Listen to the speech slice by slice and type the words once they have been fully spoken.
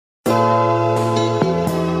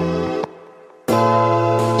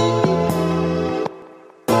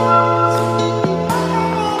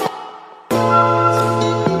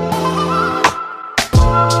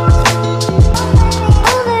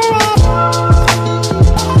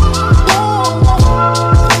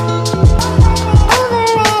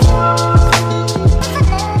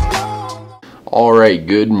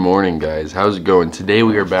Good morning, guys. How's it going? Today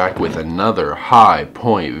we are back with another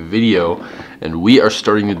Highpoint video, and we are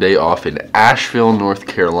starting the day off in Asheville, North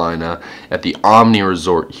Carolina at the Omni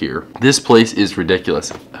Resort here. This place is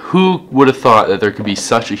ridiculous. Who would have thought that there could be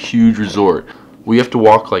such a huge resort? We have to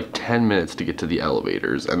walk like 10 minutes to get to the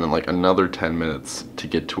elevators, and then like another 10 minutes to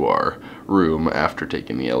get to our room after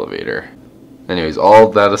taking the elevator. Anyways, all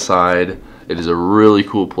that aside, it is a really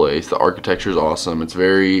cool place. The architecture is awesome. It's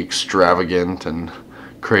very extravagant and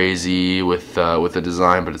crazy with the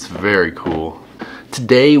design, but it's very cool.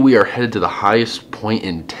 Today we are headed to the highest point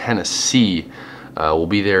in Tennessee. We'll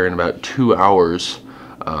be there in about 2 hours.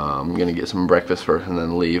 I'm gonna get some breakfast first and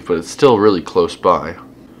then leave, but it's still really close by.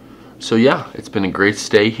 So yeah, it's been a great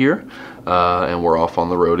stay here, and we're off on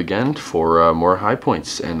the road again for more high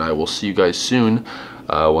points, and I will see you guys soon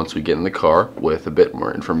once we get in the car with a bit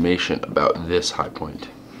more information about this high point.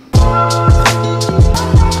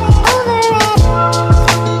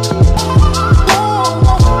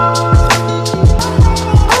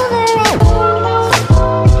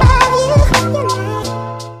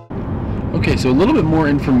 Okay, so a little bit more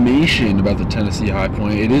information about the Tennessee High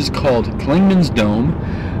Point. It is called Clingmans Dome.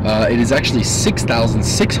 It is actually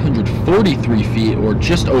 6,643 feet, or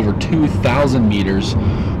just over 2,000 meters,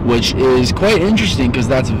 which is quite interesting because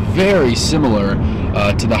that's very similar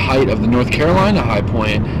to the height of the North Carolina High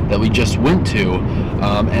Point that we just went to.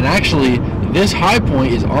 And actually, this high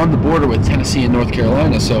point is on the border with Tennessee and North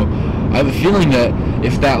Carolina, so I have a feeling that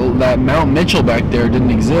if that Mount Mitchell back there didn't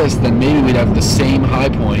exist, then maybe we'd have the same high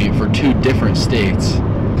point for two different states.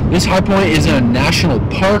 This high point is in a national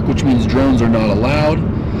park, which means drones are not allowed.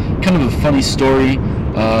 Kind of a funny story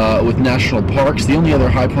with national parks. The only other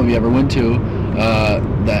high point we ever went to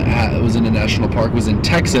that was in a national park was in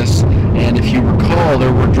Texas, and if you recall,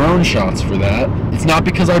 there were drone shots for that. It's not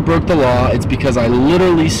because I broke the law, it's because I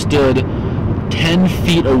literally stood 10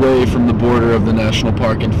 feet away from the border of the national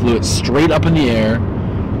park and flew it straight up in the air,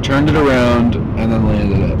 turned it around, and then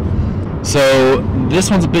landed it. So this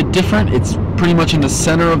one's a bit different. It's pretty much in the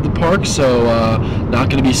center of the park, so not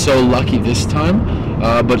going to be so lucky this time,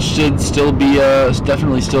 but should still be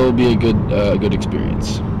definitely still be a good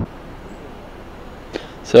experience.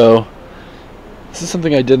 So this is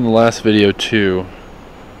something I did in the last video too,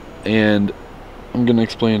 and I'm going to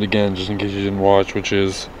explain it again just in case you didn't watch, which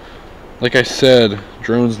is, like I said,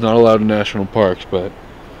 drones not allowed in national parks, but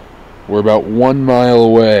we're about 1 mile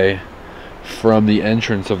away from the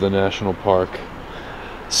entrance of the national park.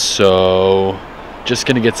 So just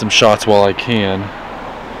gonna get some shots while I can.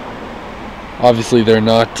 Obviously they're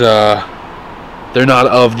not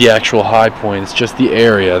of the actual high point, it's just the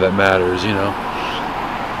area that matters, you know.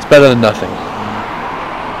 It's better than nothing.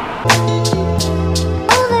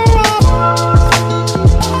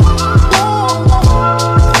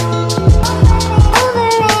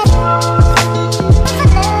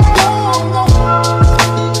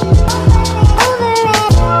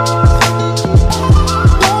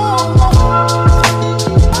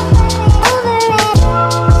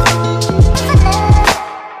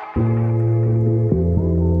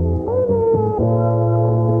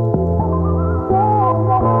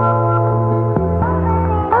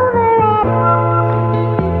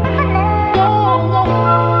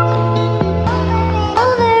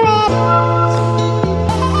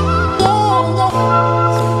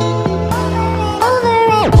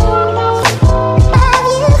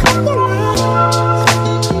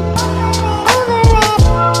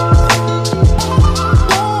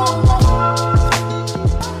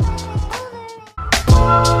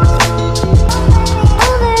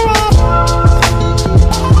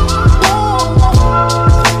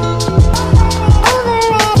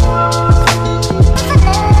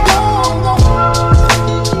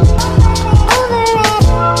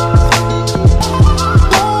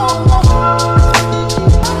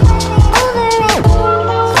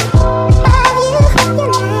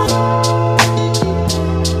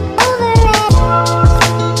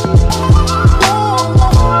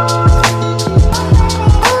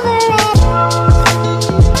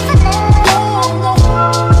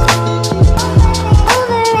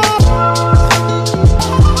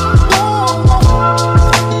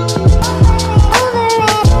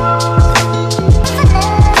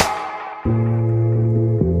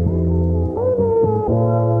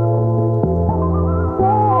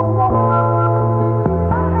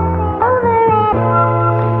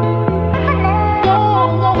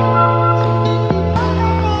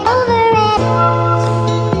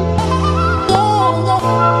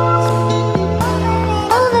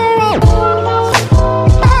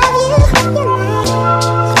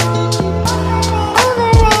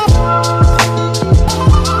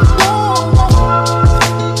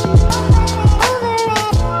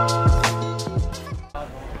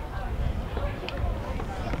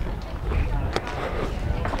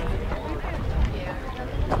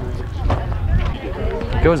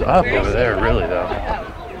 It goes up over there, really, though.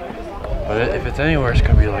 But if it's anywhere, it's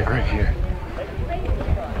gonna be like right here.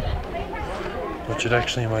 Which it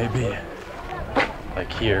actually might be.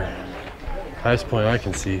 Like here. Highest point I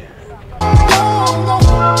can see.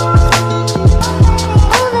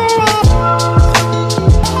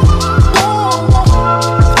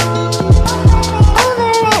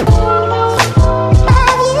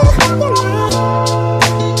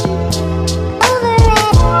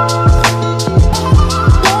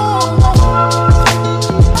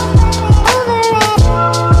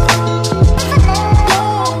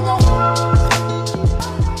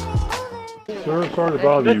 Sorry to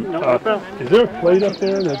bother you. Is there a plate up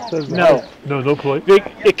there that says no? No plate.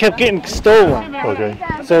 It kept getting stolen. Okay.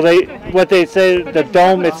 So what they say, the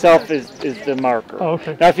dome itself is the marker. Oh,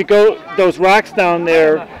 okay. Now if you go those rocks down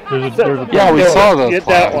there, There's a Yeah, we saw those. Get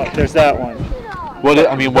that one. There's that one. What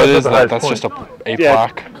is that? That's just a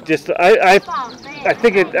plaque. Just I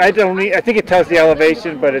think it. I think it tells the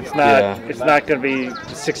elevation, but it's not. Yeah. It's not going to be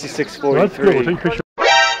 6643. That's good. We'll take a picture.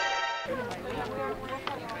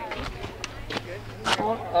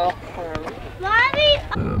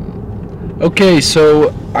 Okay,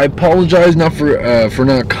 so I apologize now for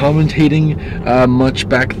not commentating much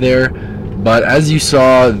back there, but as you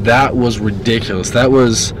saw, that was ridiculous. That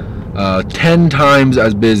was 10 times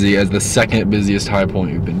as busy as the second busiest high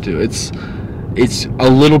point we've been to. It's a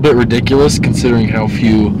little bit ridiculous considering how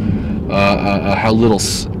little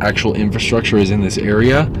actual infrastructure is in this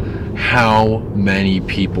area. How many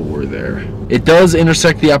people were there? It does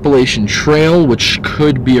intersect the Appalachian Trail, which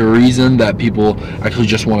could be a reason that people actually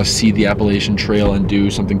just want to see the Appalachian Trail and do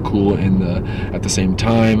something cool at the same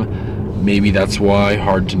time. Maybe that's why,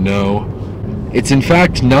 hard to know. It's in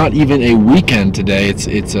fact not even a weekend today, it's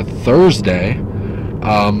a Thursday.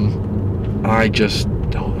 I just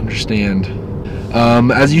don't understand.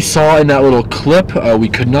 As you saw in that little clip, we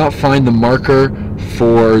could not find the marker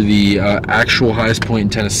for the actual highest point in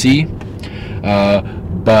Tennessee,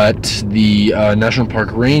 but the National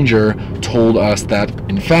Park Ranger told us that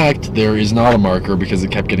in fact there is not a marker because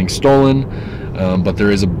it kept getting stolen, but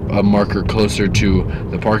there is a marker closer to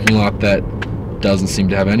the parking lot that doesn't seem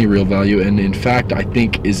to have any real value, and in fact I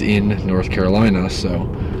think is in North Carolina, so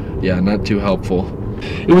yeah, not too helpful.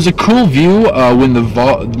 It was a cool view when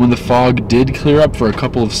the fog did clear up for a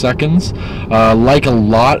couple of seconds. Like a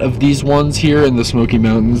lot of these ones here in the Smoky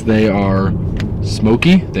Mountains, they are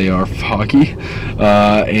smoky, they are foggy,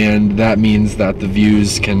 and that means that the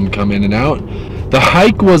views can come in and out. The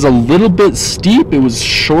hike was a little bit steep. It was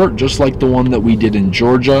short, just like the one that we did in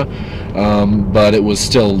Georgia, but it was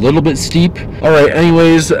still a little bit steep. All right,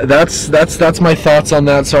 anyways, that's my thoughts on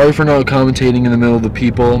that. Sorry for not commentating in the middle of the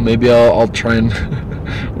people. Maybe I'll try and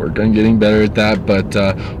work on getting better at that, but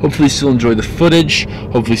hopefully still enjoy the footage,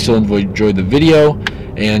 hopefully still enjoy the video,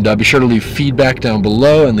 and be sure to leave feedback down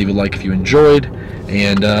below and leave a like if you enjoyed,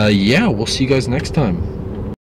 and yeah, we'll see you guys next time.